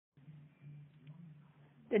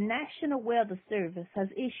The National Weather Service has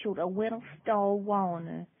issued a winter storm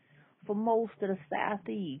warning for most of the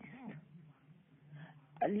southeast.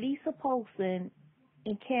 Lisa Polson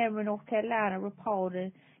in Cameron, North Carolina,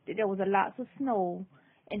 reported that there was a lots of snow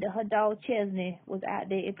and that her dog Chesney was out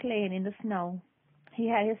there playing in the snow. He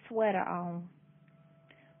had his sweater on.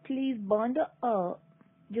 Please bundle up,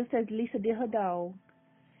 just as Lisa did her dog,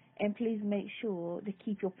 and please make sure to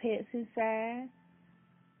keep your pets inside,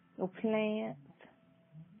 your plants,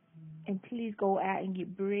 and please go out and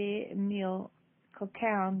get bread, milk,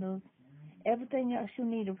 candles, everything else you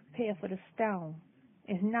need to prepare for the storm.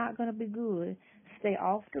 It's not going to be good. Stay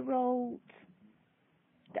off the roads.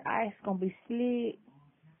 The ice going to be slick,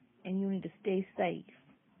 and you need to stay safe.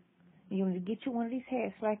 You need to get you one of these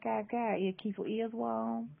hats like I got. It'll keep your ears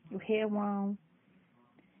warm, your hair warm,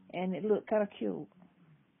 and it look kind of cute.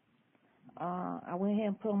 I went ahead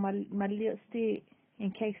and put on my lipstick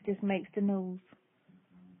in case this makes the news.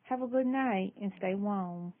 Have a good night and stay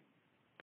warm.